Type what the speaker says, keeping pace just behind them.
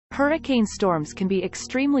Hurricane storms can be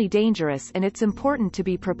extremely dangerous and it's important to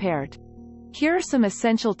be prepared. Here are some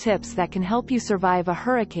essential tips that can help you survive a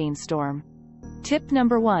hurricane storm. Tip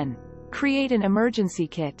number 1. Create an emergency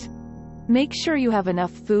kit. Make sure you have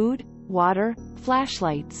enough food, water,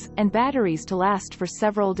 flashlights, and batteries to last for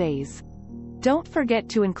several days. Don't forget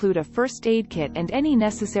to include a first aid kit and any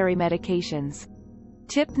necessary medications.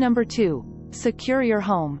 Tip number 2. Secure your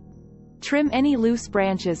home. Trim any loose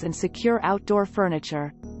branches and secure outdoor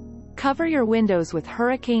furniture. Cover your windows with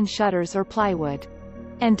hurricane shutters or plywood.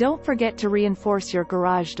 And don't forget to reinforce your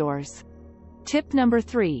garage doors. Tip number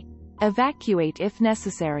 3. Evacuate if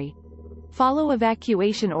necessary. Follow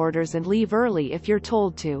evacuation orders and leave early if you're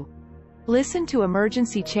told to. Listen to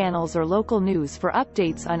emergency channels or local news for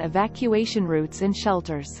updates on evacuation routes and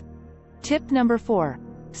shelters. Tip number 4.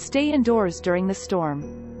 Stay indoors during the storm.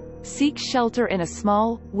 Seek shelter in a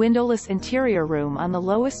small, windowless interior room on the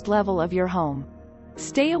lowest level of your home.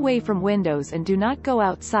 Stay away from windows and do not go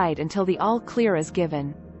outside until the all clear is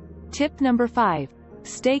given. Tip number 5.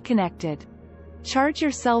 Stay connected. Charge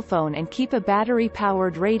your cell phone and keep a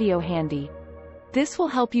battery-powered radio handy. This will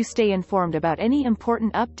help you stay informed about any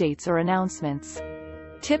important updates or announcements.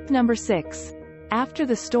 Tip number 6. After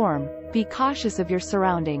the storm, be cautious of your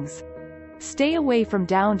surroundings. Stay away from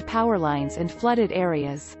downed power lines and flooded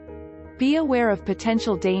areas. Be aware of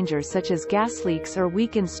potential dangers such as gas leaks or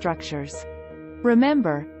weakened structures.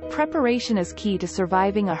 Remember, preparation is key to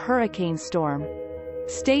surviving a hurricane storm.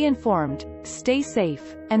 Stay informed, stay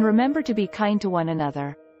safe, and remember to be kind to one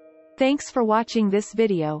another. Thanks for watching this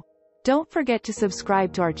video. Don't forget to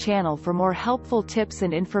subscribe to our channel for more helpful tips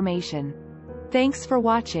and information. Thanks for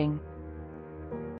watching.